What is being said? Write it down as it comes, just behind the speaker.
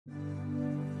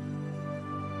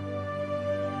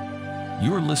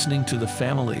You're listening to the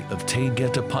family of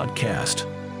Taygeta Podcast.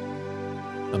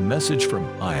 A message from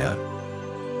Aya,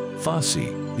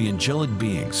 FACEE, the Angelic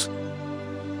Beings.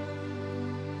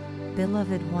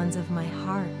 Beloved ones of my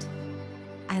heart,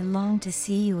 I long to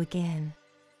see you again.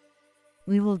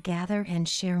 We will gather and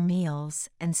share meals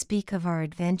and speak of our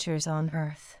adventures on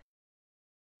earth.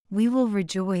 We will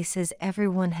rejoice as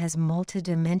everyone has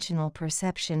multidimensional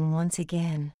perception once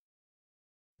again.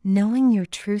 Knowing your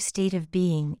true state of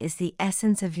being is the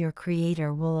essence of your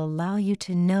Creator will allow you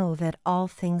to know that all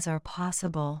things are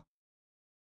possible.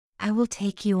 I will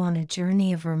take you on a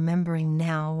journey of remembering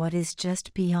now what is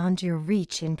just beyond your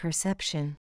reach in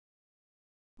perception.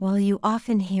 While you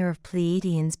often hear of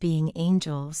Pleiadians being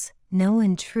angels, know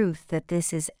in truth that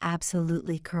this is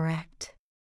absolutely correct.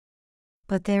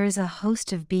 But there is a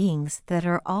host of beings that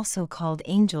are also called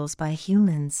angels by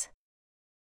humans.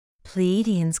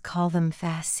 Pleiadians call them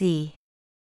FACEE.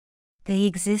 They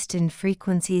exist in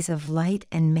frequencies of light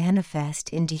and manifest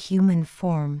into human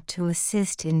form to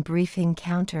assist in brief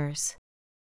encounters.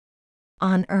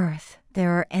 On Earth,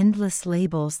 there are endless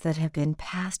labels that have been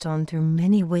passed on through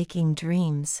many waking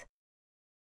dreams.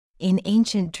 In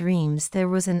ancient dreams, there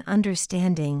was an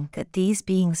understanding that these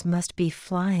beings must be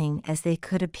flying as they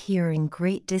could appear in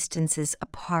great distances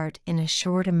apart in a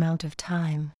short amount of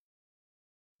time.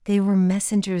 They were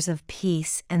messengers of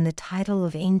peace, and the title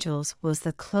of angels was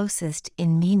the closest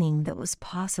in meaning that was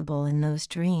possible in those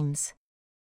dreams.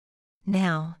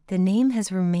 Now, the name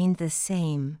has remained the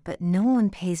same, but no one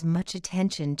pays much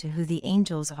attention to who the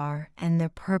angels are and their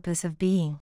purpose of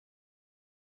being.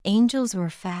 Angels or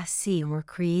FACEE were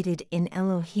created in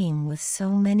Elohim with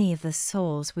so many of the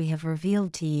souls we have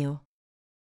revealed to you.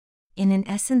 In an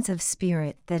essence of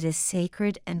spirit that is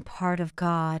sacred and part of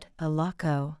God,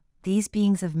 Alako, these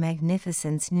beings of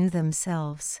magnificence knew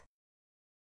themselves.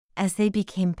 As they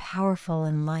became powerful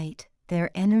and light, their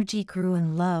energy grew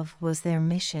and love was their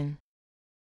mission.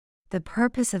 The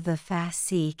purpose of the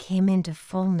FACEE came into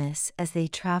fullness as they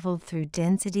traveled through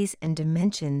densities and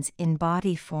dimensions in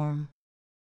body form.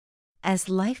 As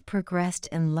life progressed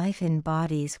and life in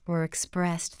bodies were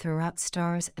expressed throughout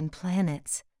stars and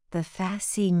planets, the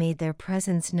FACEE made their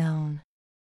presence known.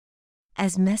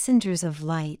 As messengers of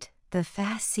light, the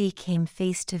FACEE came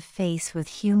face to face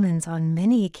with humans on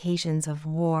many occasions of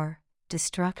war,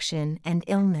 destruction, and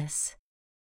illness.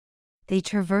 They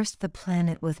traversed the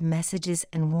planet with messages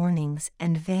and warnings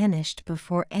and vanished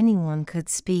before anyone could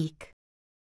speak.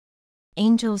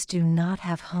 Angels do not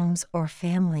have homes or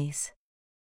families.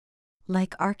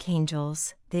 Like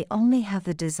archangels, they only have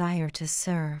the desire to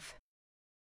serve.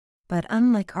 But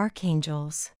unlike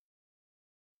archangels,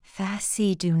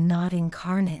 FACEE do not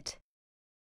incarnate.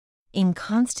 In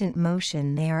constant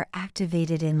motion, they are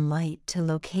activated in light to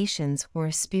locations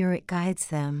where spirit guides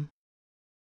them.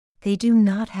 They do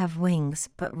not have wings,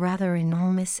 but rather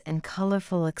enormous and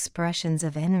colorful expressions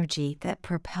of energy that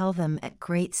propel them at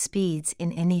great speeds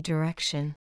in any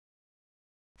direction.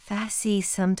 FACEE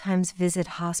sometimes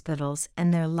visit hospitals,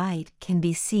 and their light can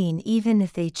be seen even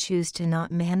if they choose to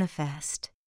not manifest.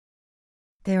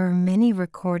 There are many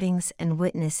recordings and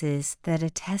witnesses that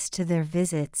attest to their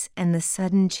visits and the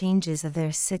sudden changes of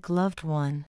their sick loved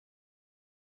one.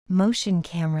 Motion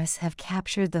cameras have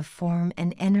captured the form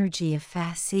and energy of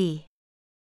FACEE.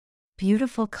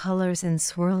 Beautiful colors and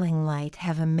swirling light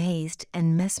have amazed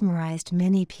and mesmerized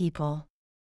many people.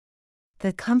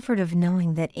 The comfort of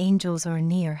knowing that angels are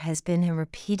near has been a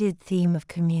repeated theme of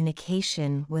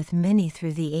communication with many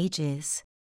through the ages.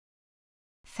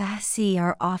 FACEE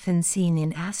are often seen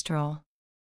in astral.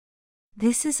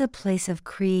 This is a place of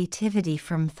creativity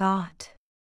from thought.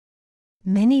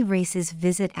 Many races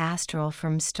visit astral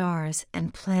from stars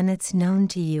and planets known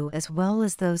to you as well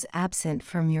as those absent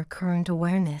from your current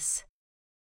awareness.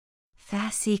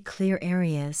 FACEE clear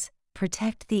areas,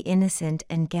 protect the innocent,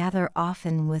 and gather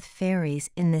often with fairies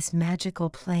in this magical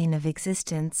plane of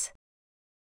existence.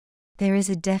 There is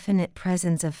a definite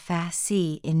presence of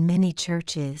FACEE in many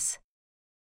churches.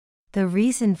 The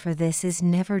reason for this is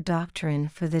never doctrine,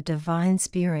 for the divine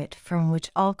spirit from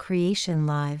which all creation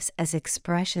lives as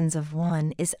expressions of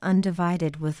one is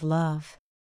undivided with love.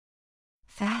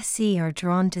 FACEE are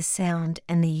drawn to sound,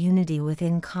 and the unity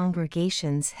within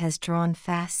congregations has drawn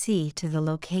FACEE to the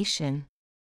location.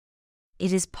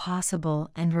 It is possible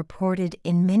and reported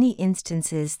in many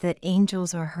instances that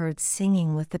angels are heard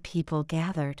singing with the people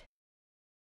gathered.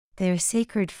 Their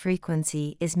sacred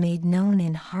frequency is made known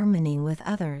in harmony with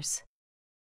others.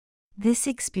 This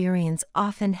experience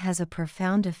often has a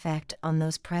profound effect on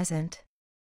those present.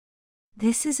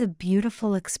 This is a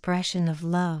beautiful expression of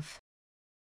love.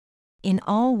 In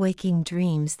all waking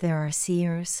dreams there are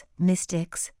seers,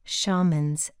 mystics,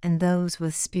 shamans, and those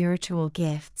with spiritual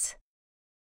gifts.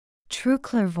 True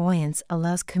clairvoyance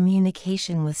allows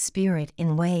communication with spirit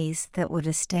in ways that would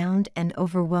astound and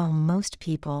overwhelm most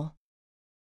people.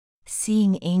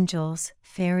 Seeing angels,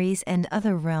 fairies, and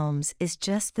other realms is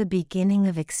just the beginning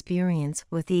of experience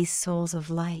with these souls of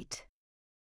light.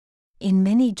 In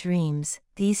many dreams,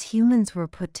 these humans were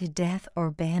put to death or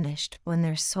banished when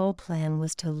their sole plan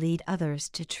was to lead others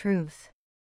to truth.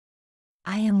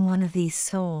 I am one of these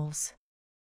souls.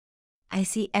 I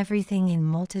see everything in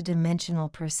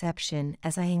multidimensional perception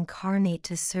as I incarnate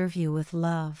to serve you with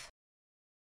love.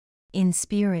 In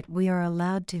spirit, we are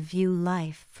allowed to view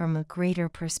life from a greater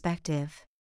perspective.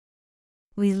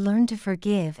 We learn to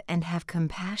forgive and have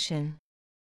compassion.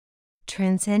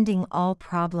 Transcending all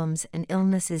problems and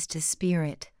illnesses to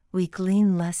spirit, we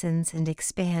glean lessons and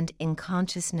expand in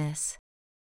consciousness.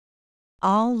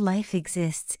 All life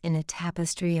exists in a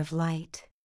tapestry of light.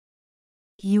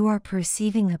 You are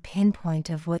perceiving a pinpoint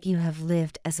of what you have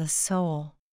lived as a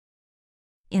soul.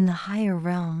 In the higher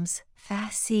realms,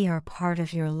 FACEE are part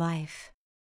of your life.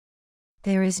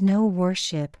 There is no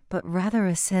worship but rather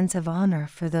a sense of honor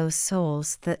for those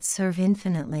souls that serve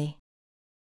infinitely.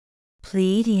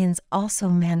 Pleiadians also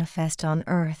manifest on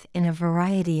Earth in a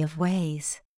variety of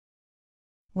ways.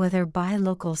 Whether by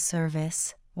local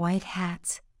service, white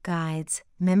hats, guides,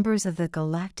 members of the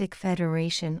Galactic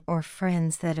Federation, or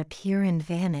friends that appear and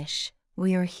vanish,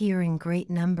 we are here in great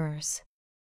numbers.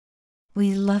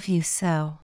 We love you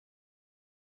so.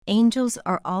 Angels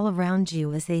are all around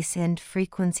you as they send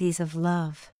frequencies of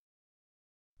love.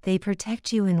 They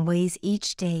protect you in ways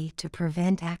each day to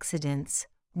prevent accidents,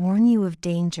 warn you of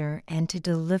danger, and to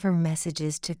deliver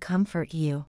messages to comfort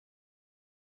you.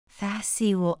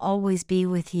 FACEE will always be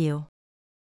with you.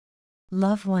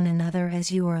 Love one another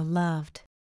as you are loved.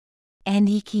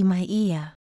 Aniki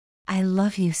Maia. I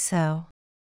love you so.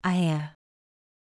 Aya.